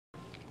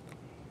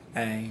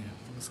Hey,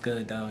 what's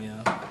good though,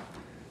 yo?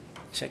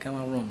 Check out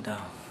my room though.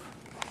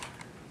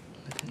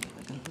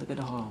 Look at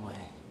the hallway.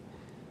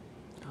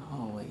 The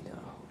hallway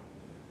though.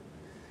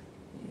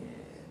 Yeah,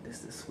 this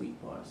is the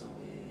sweet parts over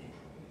here.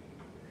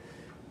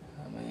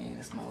 I mean,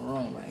 it's my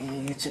room right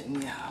here. Check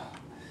me out.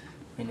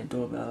 Ring the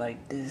doorbell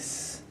like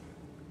this.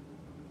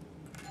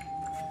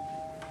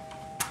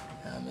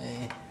 I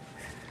mean,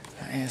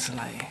 I answer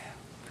like,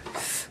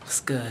 what's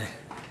good?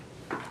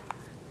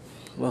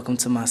 Welcome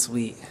to my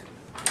suite.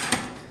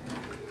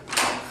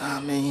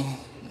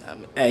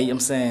 Hey, I'm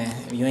saying,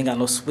 if you ain't got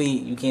no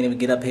suite, you can't even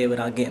get up here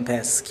without getting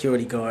past the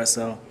security guard,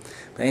 so.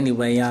 But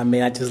anyway,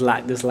 I just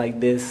locked this like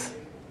this.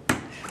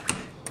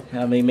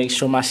 Make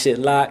sure my shit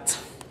locked.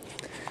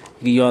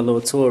 Give y'all a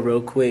little tour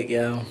real quick,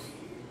 yo.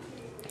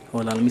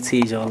 Hold on, let me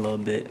tease y'all a little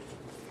bit.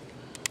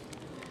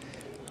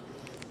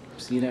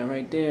 See that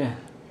right there?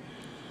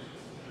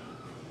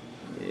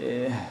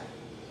 Yeah.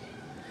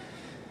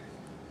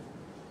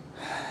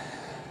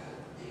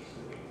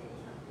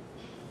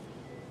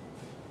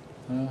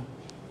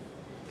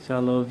 Show a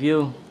little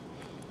view.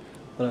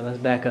 Hold on, let's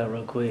back up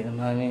real quick. You know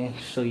what I mean?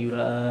 Show you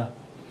the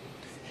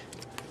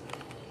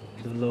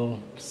little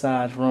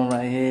side room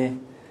right here.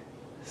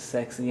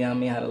 Sexy, you know what I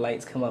mean? How the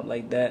lights come up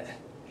like that.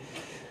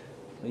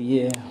 But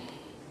yeah,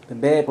 the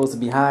bed supposed to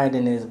be higher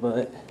than this, but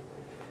you know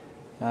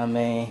what I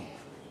mean,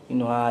 you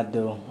know how I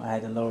do. I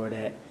had to lower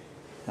that.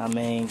 I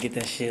mean, get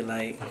that shit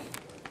like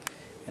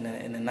in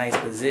a nice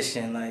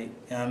position, like, you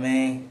know what I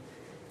mean?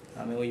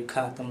 When you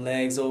cock them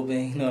legs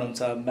open, you know what I'm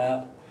talking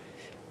about.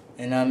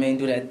 And I mean,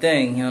 do that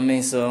thing, you know what I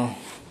mean? So,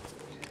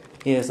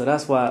 yeah, so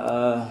that's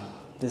why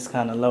this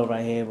kind of low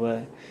right here.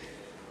 But,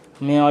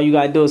 I mean, all you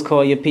gotta do is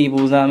call your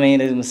peoples, you know what I mean?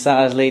 There's a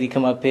massage lady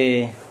come up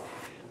here,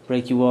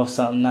 break you off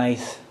something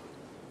nice.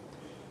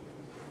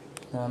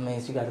 You know what I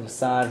mean? So you got the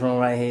massage room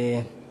right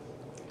here.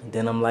 And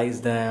then them lights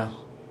down.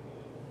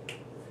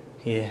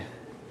 Yeah.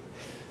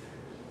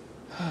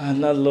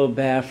 Another little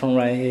bathroom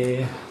right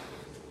here.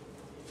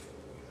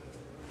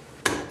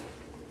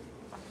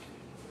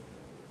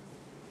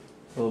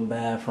 Little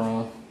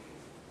bathroom.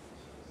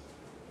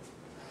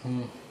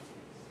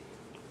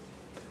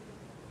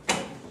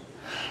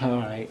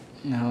 Alright,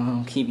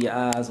 now keep your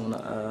eyes on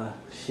the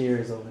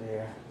shears over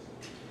there.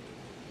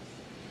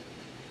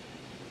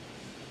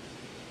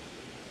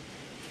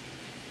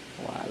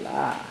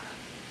 Voila.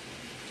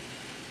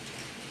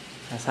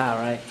 That's hot,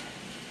 right?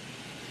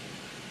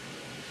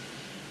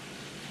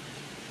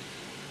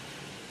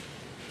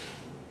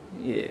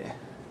 Yeah.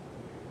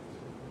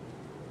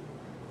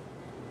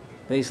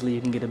 Basically,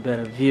 you can get a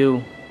better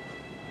view.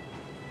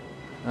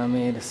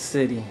 The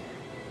city. You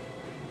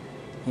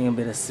ain't gonna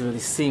be able to really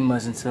see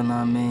much until,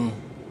 I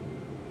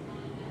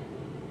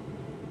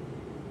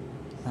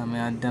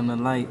dim the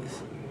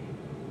lights.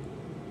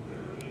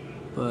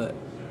 But,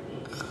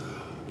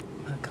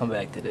 I'll come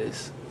back to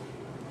this.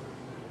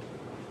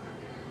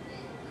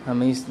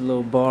 It's a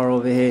little bar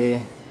over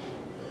here.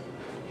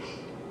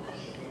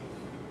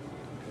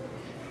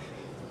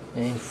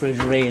 And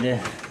refrigerator.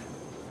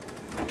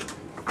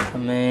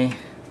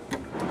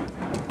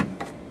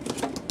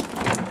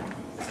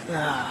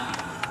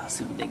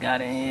 See what they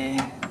got in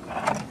here.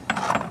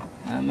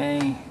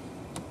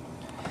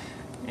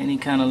 Any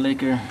kind of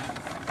liquor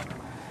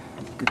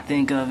you could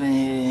think of in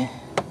here.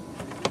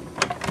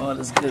 All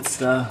this good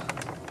stuff.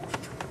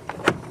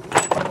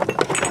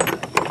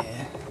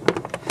 Yeah.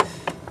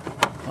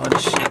 All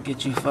this shit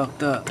get you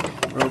fucked up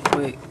real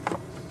quick.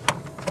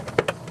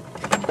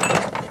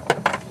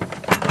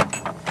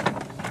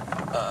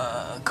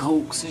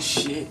 Cokes and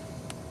shit.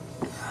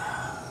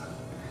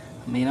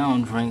 I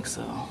don't drink,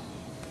 so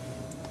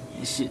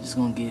this shit just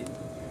gonna get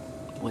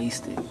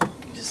wasted.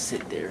 Just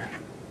sit there.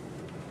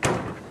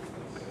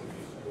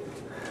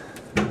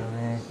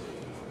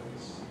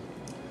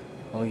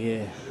 Oh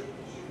yeah.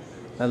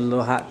 Another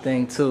little hot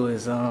thing too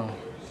is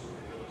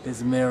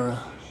this mirror.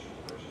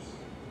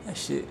 That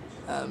shit,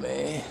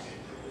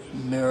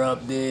 mirror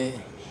up there.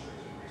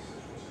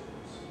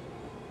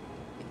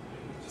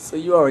 So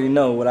you already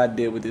know what I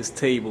did with this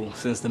table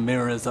since the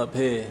mirror is up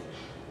here.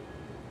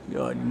 You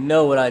already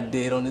know what I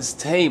did on this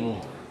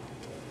table.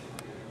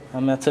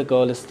 I took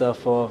all this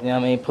stuff off, you know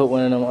what I mean? Put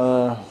one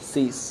of them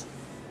seats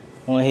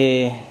on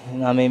here, you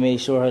know what I mean?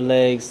 Made sure her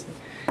legs,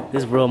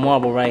 this real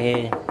marble right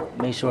here,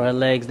 make sure her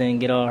legs didn't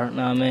get all hurt, you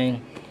know what I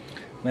mean?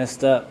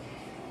 Messed up.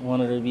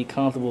 Wanted her to be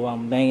comfortable while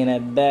I'm banging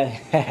that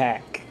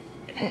back.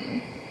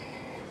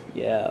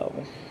 Yo.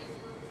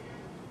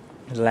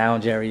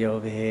 Lounge area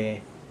over here.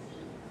 You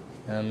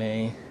know what I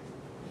mean?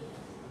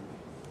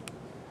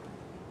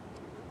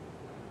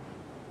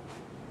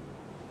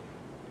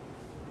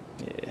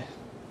 Yeah.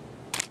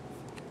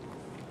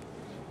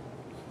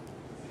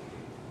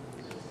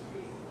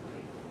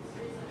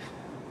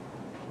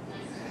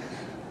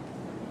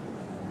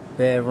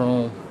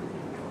 Bedroom.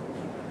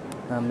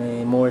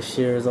 More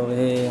shears over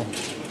here.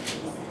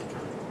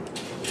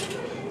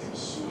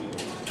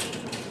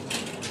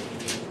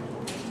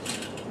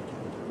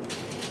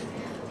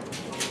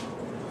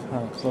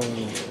 How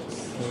close?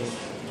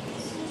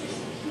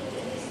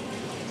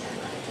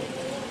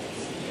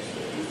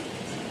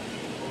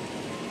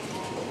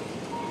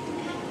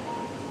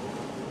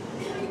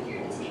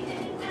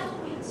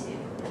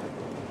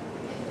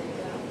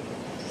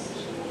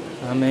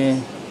 I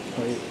mean,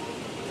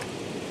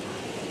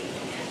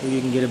 so you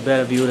can get a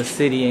better view of the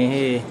city in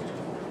here.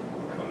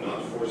 I'm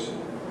not forcing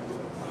it.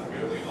 I'm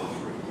merely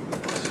offering you the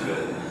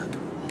possibility.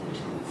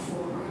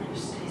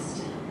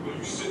 Will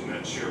you sit in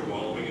that chair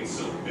wallowing in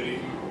self-pity,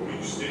 or will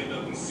you stand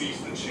up and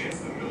seize the chance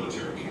the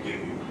military can give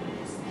you?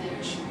 It's their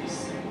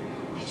choice.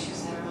 They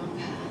choose their own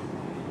path.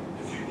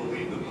 If you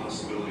believe the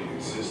possibility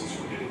exists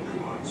for getting your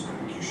lives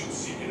back, you should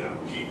seek it out.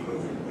 Keep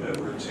moving,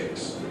 whatever it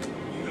takes.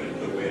 Even if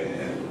the way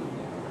ahead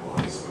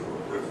lies through a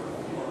river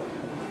of blood.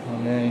 I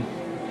mean,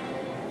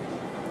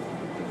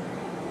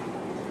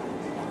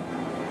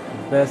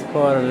 the best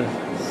part of the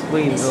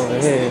suite is over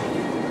here.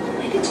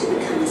 When did you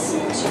become a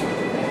soldier?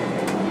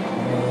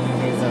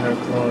 These are her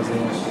clothes and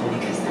shit.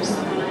 Because there's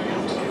someone I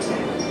have to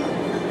protect.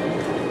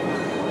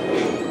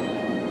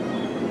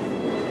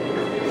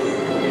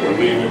 We're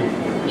leaving.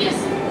 Yes.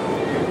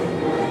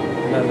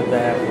 Another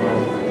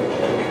bathroom.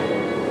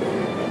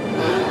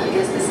 I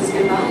guess this is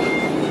goodbye.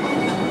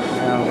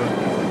 Shower.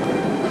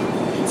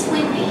 It's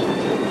windy.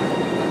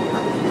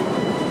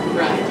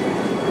 Right.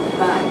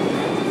 Bye.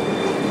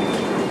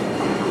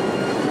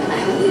 I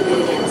hope we meet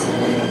again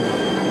someday.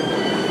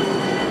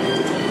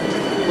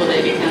 Will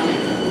they be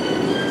coming?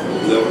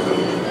 They'll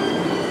come.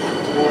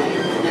 Boy,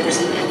 I've never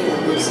seen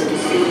anyone look so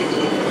defeated.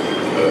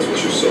 That's what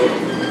you saw.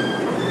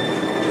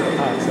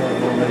 Hot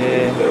tub over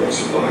there. There was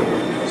fire in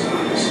those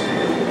eyes.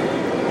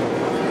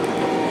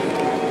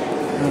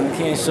 I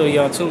can't show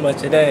y'all too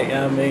much of that, you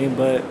know what I mean,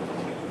 but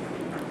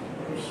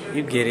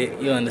you get it,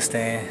 you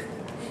understand.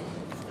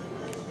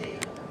 You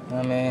know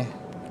what I mean?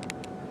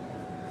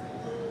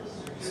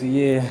 So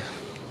yeah,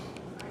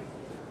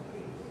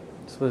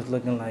 that's what it's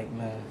looking like,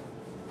 man.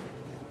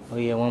 Oh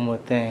yeah, one more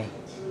thing.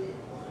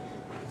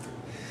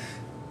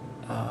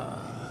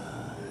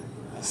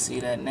 See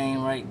that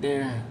name right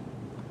there?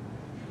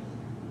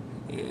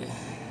 Yeah,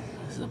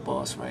 it's the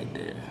boss right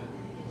there.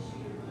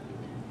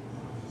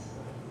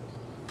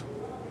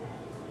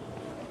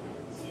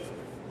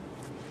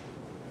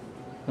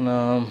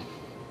 And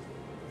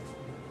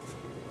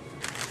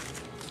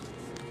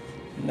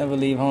never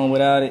leave home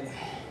without it.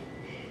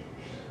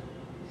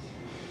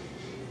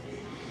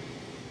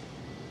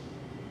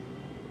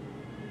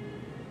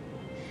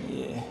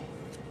 Yeah.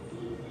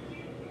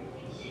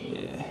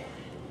 Yeah.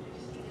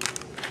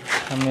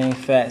 I mean,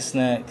 fat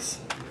snacks.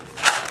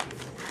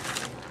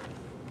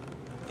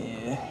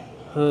 Yeah.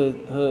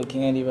 Hood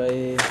candy right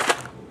here.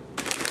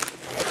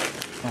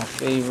 My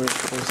favorite,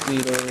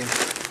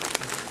 Tostitos.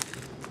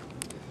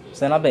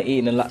 I've been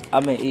eating a lot.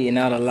 I've been eating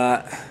out a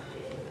lot.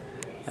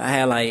 I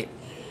had like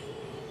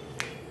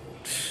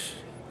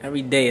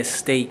every day a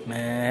steak,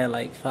 man. I had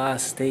like 5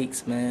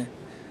 steaks, man.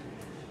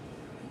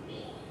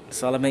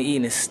 That's all I've been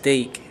eating is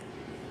steak.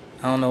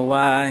 I don't know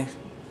why.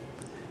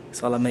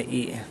 That's all I've been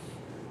eating.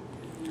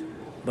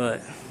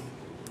 But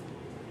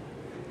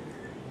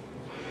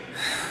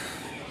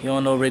you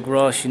don't know Rick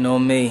Ross, you know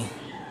me.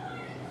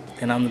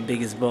 And I'm the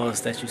biggest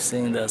boss that you've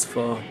seen thus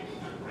far.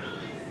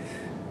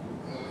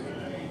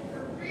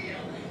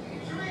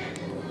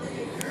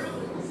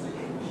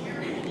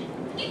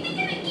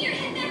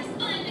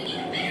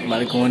 I'm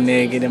about to go in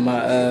there and get in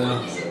my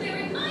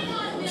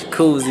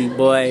jacuzzi,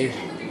 boy.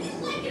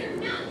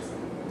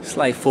 It's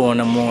like 4 in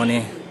the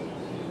morning.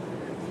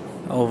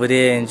 Over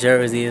there in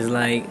Jersey is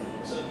like,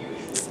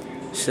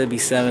 should be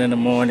 7 in the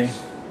morning.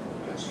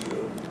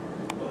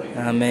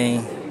 I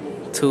mean,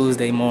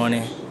 Tuesday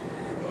morning.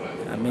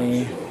 I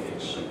mean,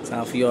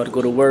 time for y'all to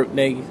go to work,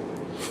 nigga.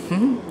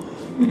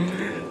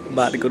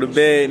 About to go to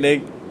bed,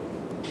 nigga.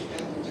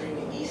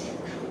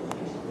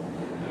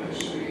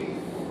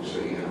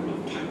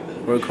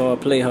 Work hard,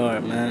 play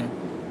hard, man.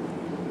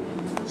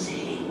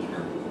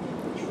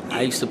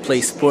 I used to play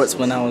sports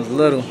when I was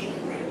little.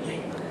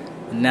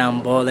 And now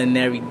I'm balling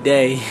every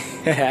day.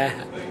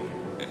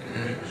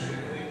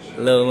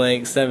 Lil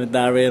Lynxx, 7th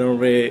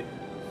RedOnRed. You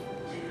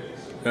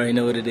already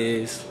know what it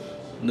is.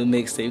 New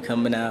mixtape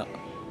coming out.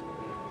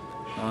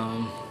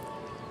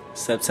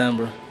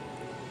 September.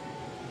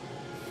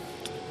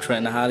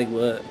 Trenton to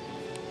Hollywood.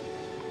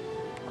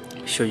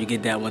 Be sure you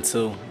get that one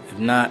too. If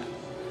not,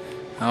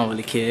 I don't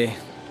really care.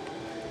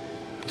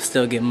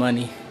 Still get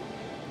money.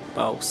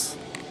 Boss.